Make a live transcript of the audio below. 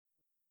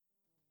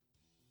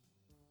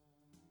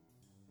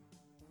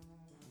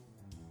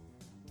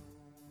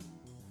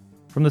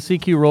From the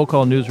CQ Roll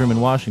Call newsroom in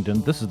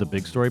Washington, this is the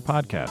Big Story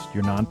Podcast,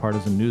 your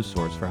nonpartisan news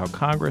source for how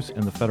Congress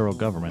and the federal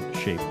government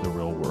shape the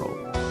real world.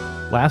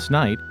 Last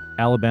night,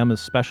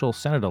 Alabama's special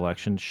Senate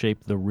election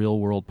shaped the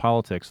real-world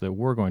politics that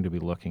we're going to be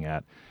looking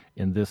at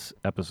in this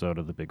episode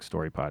of the Big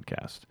Story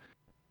Podcast.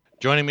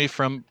 Joining me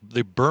from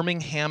the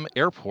Birmingham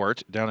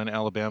Airport down in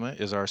Alabama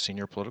is our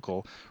senior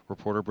political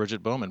reporter,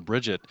 Bridget Bowman.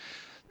 Bridget,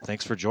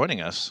 thanks for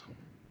joining us.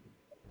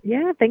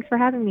 Yeah, thanks for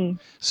having me.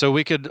 So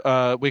we could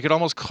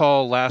almost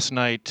call last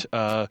night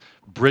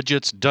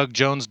Bridget's Doug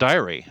Jones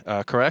diary,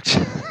 correct?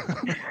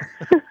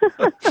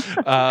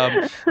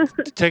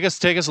 Take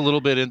us a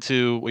little bit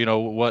into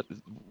what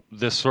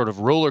this sort of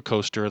roller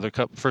coaster,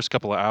 the first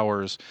couple of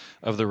hours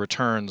of the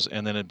returns,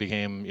 and then it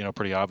became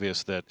pretty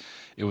obvious that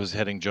it was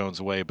heading Jones'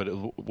 way. But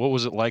what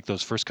was it like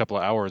those first couple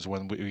of hours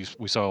when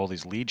we saw all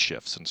these lead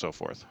shifts and so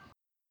forth?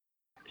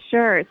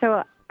 Sure.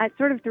 So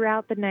sort of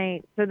throughout the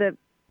night, so the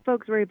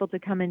folks were able to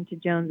come into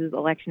Jones's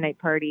election night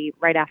party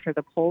right after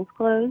the polls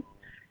closed.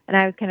 And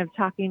I was kind of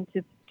talking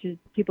to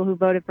people who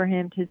voted for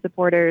him, to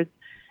supporters,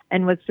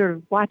 and was sort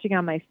of watching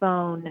on my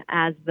phone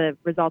as the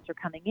results were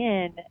coming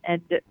in.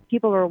 And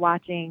people were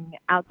watching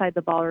outside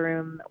the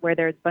ballroom where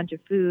there's a bunch of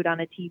food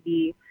on a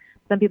TV.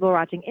 Some people were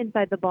watching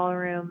inside the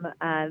ballroom,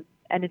 and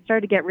it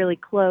started to get really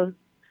close.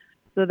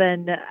 So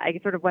then I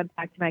sort of went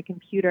back to my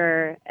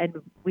computer, and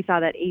we saw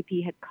that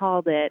AP had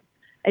called it.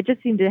 It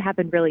just seemed to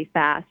happen really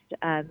fast.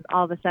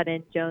 All of a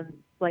sudden, Jones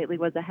slightly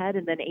was ahead,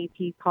 and then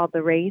AP called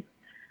the race.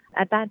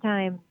 At that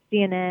time,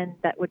 CNN,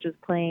 which was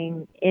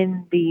playing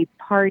in the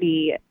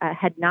party,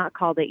 had not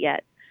called it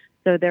yet.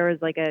 So there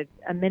was like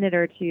a minute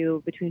or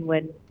two between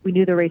when we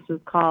knew the race was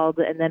called,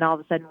 and then all of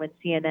a sudden when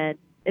CNN,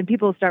 and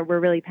people were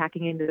really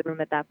packing into the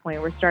room at that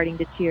point. We're starting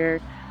to cheer.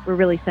 We're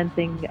really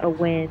sensing a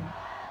win.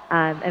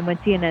 And when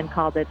CNN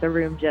called it, the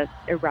room just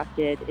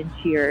erupted in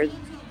cheers.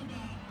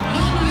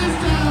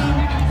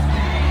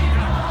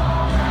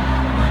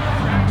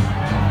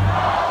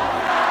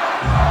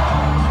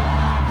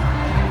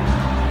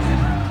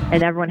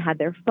 And everyone had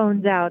their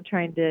phones out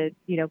trying to,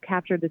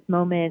 capture this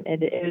moment.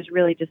 And it was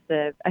really just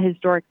a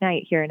historic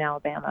night here in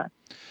Alabama.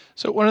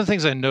 So one of the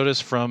things I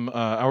noticed from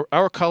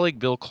our colleague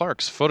Bill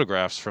Clark's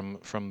photographs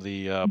from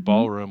the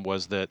ballroom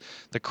was that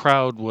the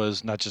crowd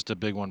was not just a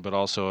big one, but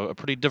also a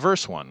pretty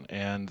diverse one,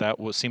 and that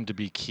seemed to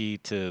be key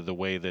to the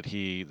way that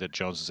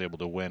Jones was able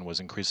to win, was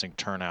increasing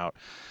turnout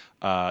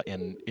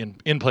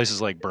in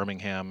places like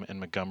Birmingham and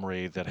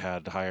Montgomery that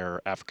had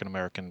higher African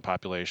American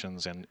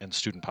populations and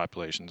student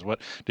populations.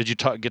 What did you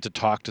get to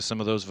talk to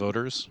some of those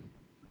voters?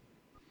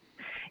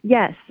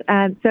 Yes.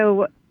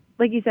 So,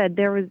 like you said,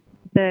 there was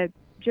the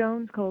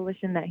Jones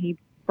coalition that he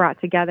brought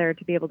together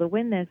to be able to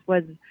win this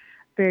was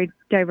very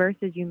diverse,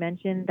 as you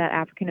mentioned. That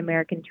African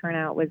American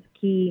turnout was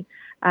key.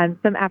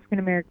 Some African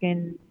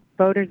American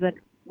voters that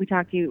we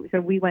talked to.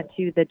 So we went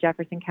to the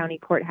Jefferson County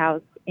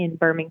Courthouse in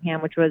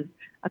Birmingham, which was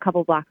a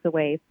couple blocks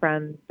away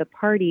from the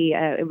party.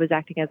 It was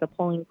acting as a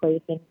polling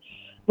place, and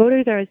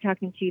voters I was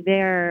talking to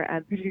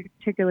there,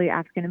 particularly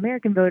African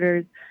American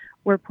voters,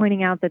 were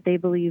pointing out that they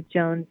believe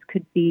Jones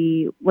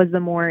was the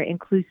more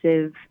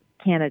inclusive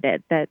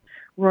candidate, that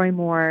Roy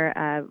Moore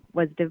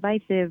was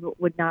divisive,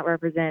 would not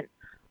represent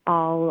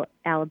all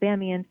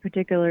Alabamians,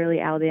 particularly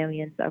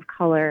Alabamians of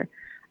color.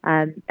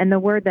 And the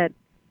word that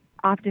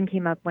often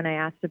came up when I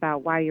asked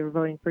about why you were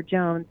voting for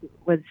Jones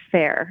was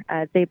fair.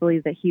 They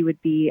believe that he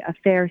would be a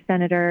fair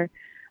senator.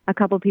 A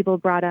couple people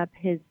brought up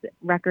his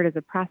record as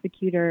a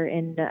prosecutor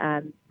in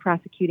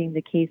prosecuting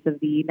the case of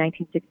the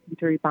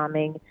 1963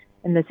 bombing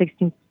in the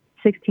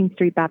 16th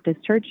Street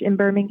Baptist Church in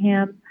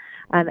Birmingham,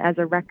 as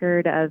a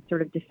record of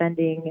sort of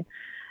defending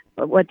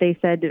what they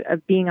said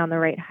of being on the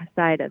right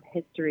side of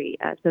history.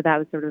 So that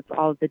was sort of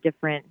all of the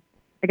different,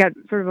 I got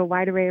sort of a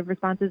wide array of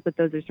responses, but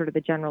those are sort of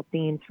the general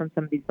themes from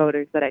some of these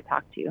voters that I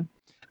talked to.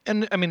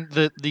 And I mean,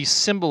 the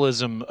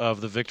symbolism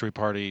of the victory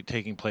party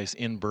taking place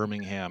in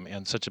Birmingham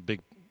and such a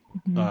big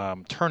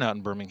turnout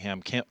in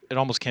Birmingham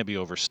almost can't be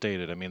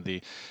overstated. I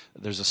mean,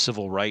 there's a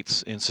civil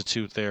rights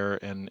institute there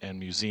and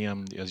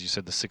museum. As you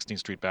said, the 16th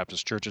Street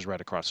Baptist Church is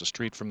right across the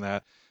street from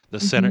that. The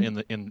center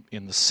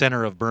in the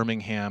center of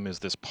Birmingham is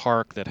this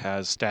park that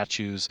has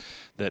statues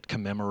that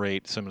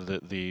commemorate some of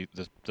the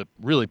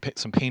really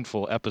some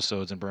painful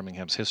episodes in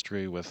Birmingham's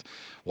history, with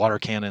water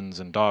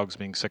cannons and dogs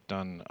being sicked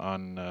on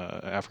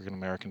African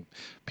American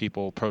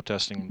people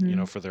protesting,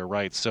 for their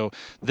rights. So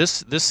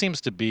this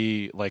seems to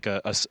be like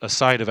a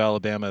side of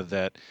Alabama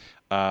that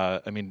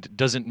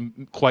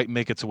doesn't quite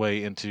make its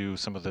way into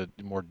some of the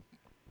more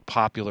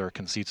popular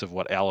conceits of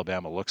what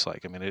Alabama looks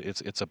like. I mean,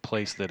 it's a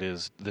place that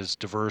is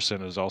diverse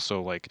and is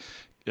also, like,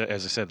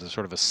 as I said,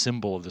 sort of a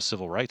symbol of the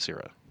civil rights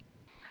era.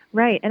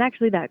 Right. And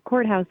actually that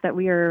courthouse that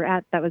we were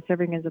at that was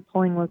serving as a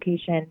polling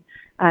location,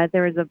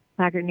 there was a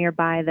placard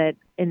nearby that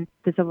in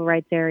the civil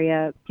rights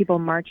area, people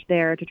marched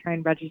there to try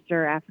and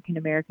register African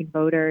American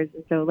voters.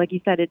 And so, like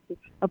you said, it's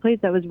a place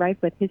that was rife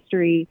with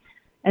history,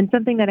 and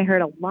something that I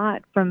heard a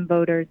lot from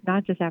voters,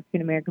 not just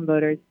African American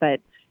voters,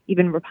 but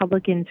even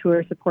Republicans who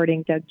are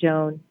supporting Doug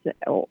Jones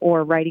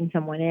or writing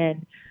someone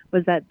in,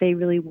 was that they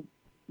really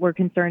were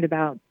concerned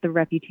about the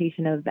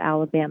reputation of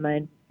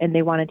Alabama, and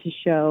they wanted to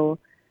show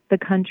the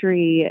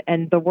country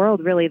and the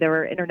world, really. There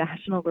were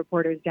international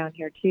reporters down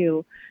here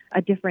too,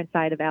 a different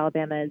side of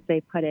Alabama, as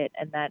they put it,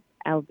 and that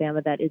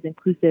Alabama that is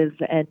inclusive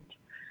and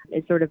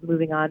is sort of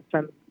moving on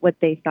from what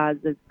they saw as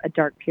a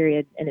dark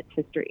period in its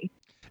history.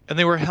 And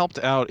they were helped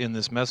out in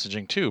this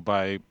messaging too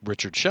by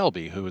Richard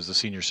Shelby, who was the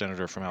senior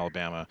senator from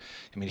Alabama.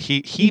 I mean,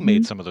 he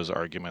made some of those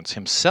arguments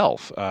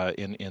himself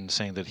in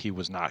saying that he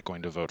was not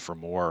going to vote for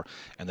more,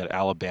 and that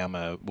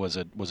Alabama was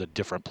a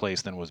different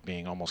place than was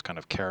being almost kind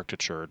of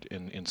caricatured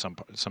in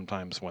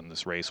sometimes when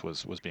this race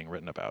was being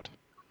written about.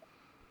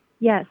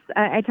 Yes,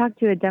 I talked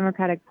to a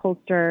Democratic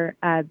pollster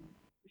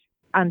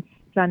on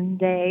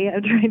Sunday.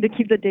 I'm trying to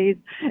keep the days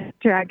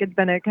track. It's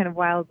been a kind of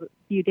wild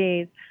few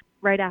days.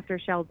 Right after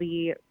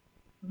Shelby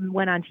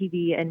went on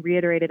TV and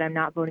reiterated, "I'm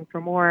not voting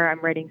for more. I'm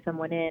writing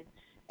someone in,"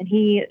 and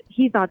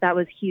he thought that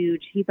was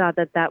huge. He thought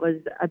that was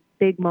a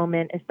big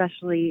moment,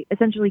 especially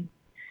essentially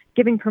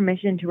giving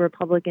permission to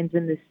Republicans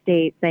in the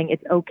state, saying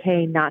it's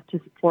okay not to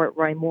support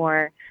Roy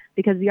Moore,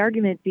 because the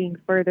argument being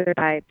furthered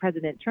by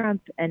President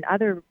Trump and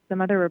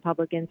some other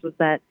Republicans was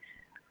that,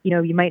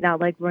 you might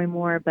not like Roy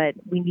Moore, but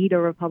we need a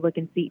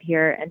Republican seat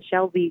here. And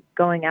Shelby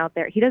going out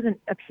there, he doesn't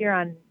appear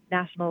on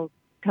national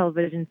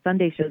television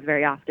Sunday shows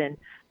very often,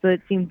 so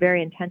it seemed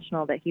very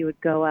intentional that he would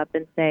go up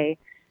and say,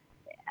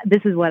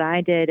 "This is what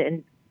I did,"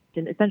 and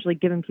essentially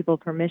giving people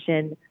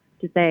permission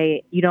to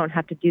say, "You don't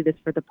have to do this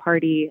for the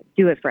party.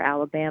 Do it for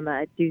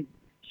Alabama. Do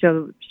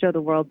show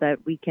the world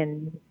that we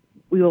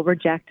will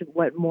reject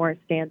what Moore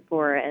stands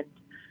for," and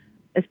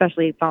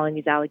especially following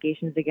these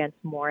allegations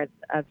against Moore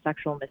of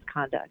sexual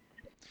misconduct.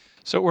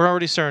 So we're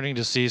already starting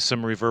to see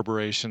some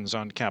reverberations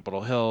on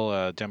Capitol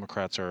Hill.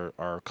 Democrats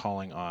are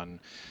calling on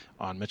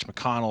Mitch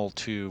McConnell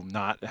to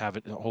not have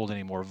it hold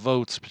any more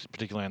votes,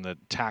 particularly on the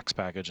tax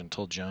package,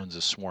 until Jones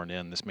is sworn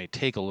in. This may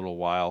take a little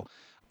while.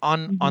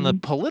 On the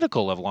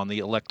political level, on the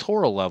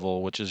electoral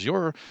level, which is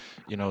your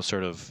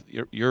sort of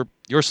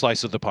your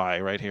slice of the pie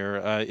right here,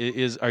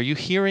 are you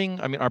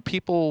hearing? I mean, are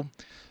people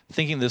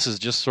thinking this is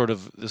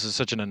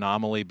such an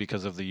anomaly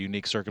because of the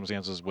unique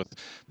circumstances with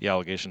the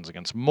allegations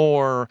against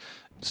Moore,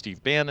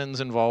 Steve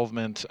Bannon's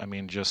involvement? I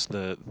mean, just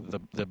the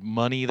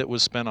money that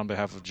was spent on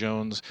behalf of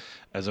Jones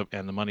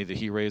and the money that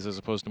he raised as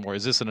opposed to Moore.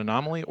 Is this an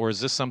anomaly, or is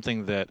this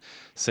something that,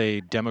 say,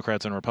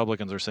 Democrats and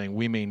Republicans are saying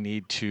we may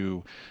need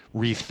to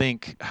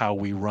rethink how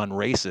we run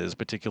races,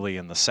 particularly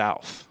in the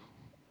South?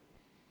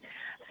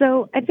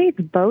 So I'd say it's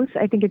both.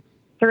 I think it's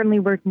certainly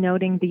worth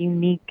noting the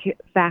unique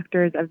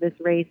factors of this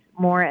race.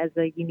 Moore as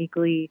a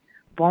uniquely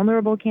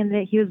vulnerable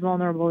candidate. He was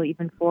vulnerable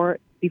even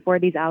before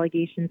these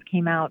allegations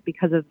came out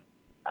because of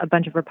a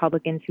bunch of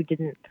Republicans who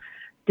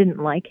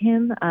didn't like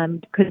him,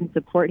 couldn't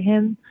support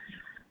him.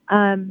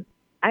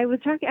 I was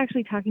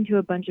actually talking to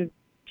a bunch of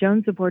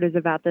Jones supporters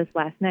about this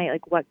last night.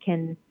 Like, what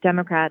can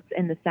Democrats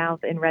in the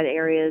South in red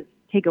areas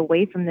take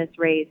away from this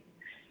race?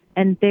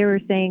 And they were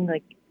saying,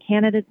 like,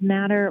 candidates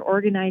matter,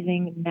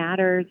 organizing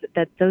matters,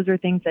 that those are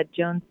things that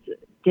Jones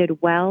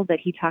did well, that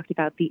he talked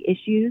about the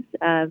issues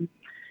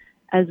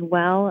as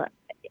well.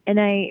 And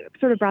I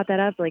sort of brought that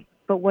up, like,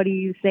 but what do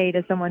you say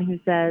to someone who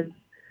says,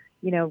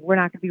 we're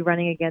not going to be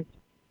running against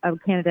a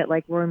candidate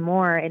like Roy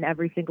Moore in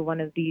every single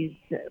one of these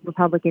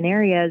Republican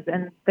areas?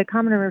 And the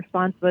common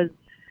response was,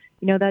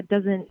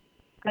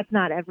 that's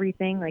not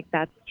everything. Like,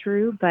 that's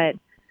true, but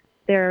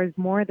there's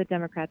more that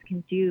Democrats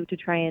can do to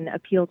try and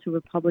appeal to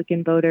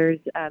Republican voters.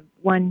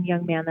 One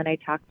young man that I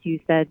talked to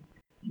said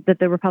that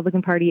the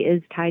Republican Party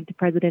is tied to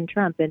President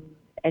Trump,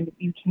 and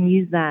you can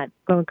use that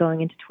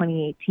going into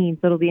 2018.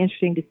 So it'll be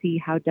interesting to see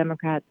how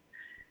Democrats,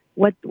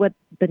 what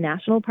the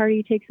national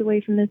party takes away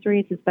from this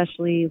race,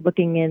 especially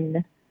looking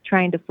in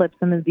trying to flip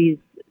some of these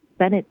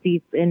Senate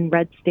seats in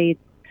red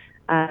states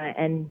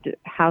and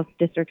House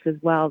districts as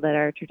well that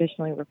are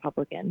traditionally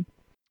Republican.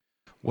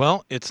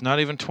 Well, it's not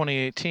even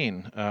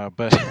 2018,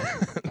 but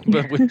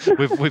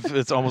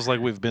it's almost like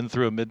we've been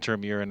through a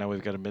midterm year, and now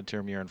we've got a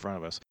midterm year in front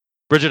of us.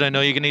 Bridget, I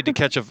know you need to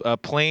catch a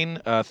plane.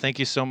 Thank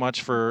you so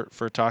much for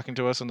talking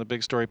to us on the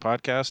Big Story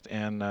podcast,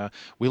 and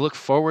we look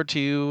forward to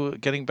you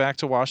getting back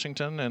to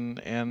Washington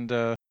and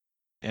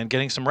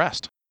getting some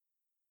rest.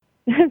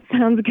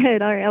 Sounds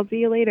good. All right, I'll see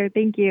you later.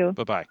 Thank you.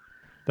 Bye-bye.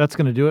 That's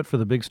going to do it for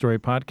the Big Story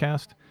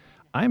podcast.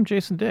 I'm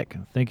Jason Dick.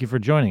 Thank you for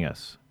joining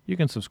us. You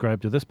can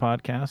subscribe to this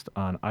podcast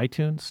on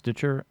iTunes,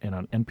 Stitcher, and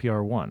on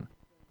NPR One.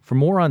 For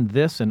more on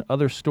this and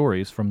other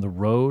stories from the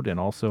road and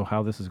also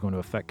how this is going to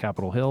affect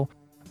Capitol Hill,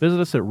 visit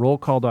us at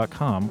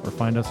rollcall.com or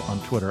find us on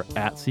Twitter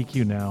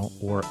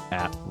 @CQNow or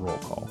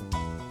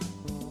 @rollcall.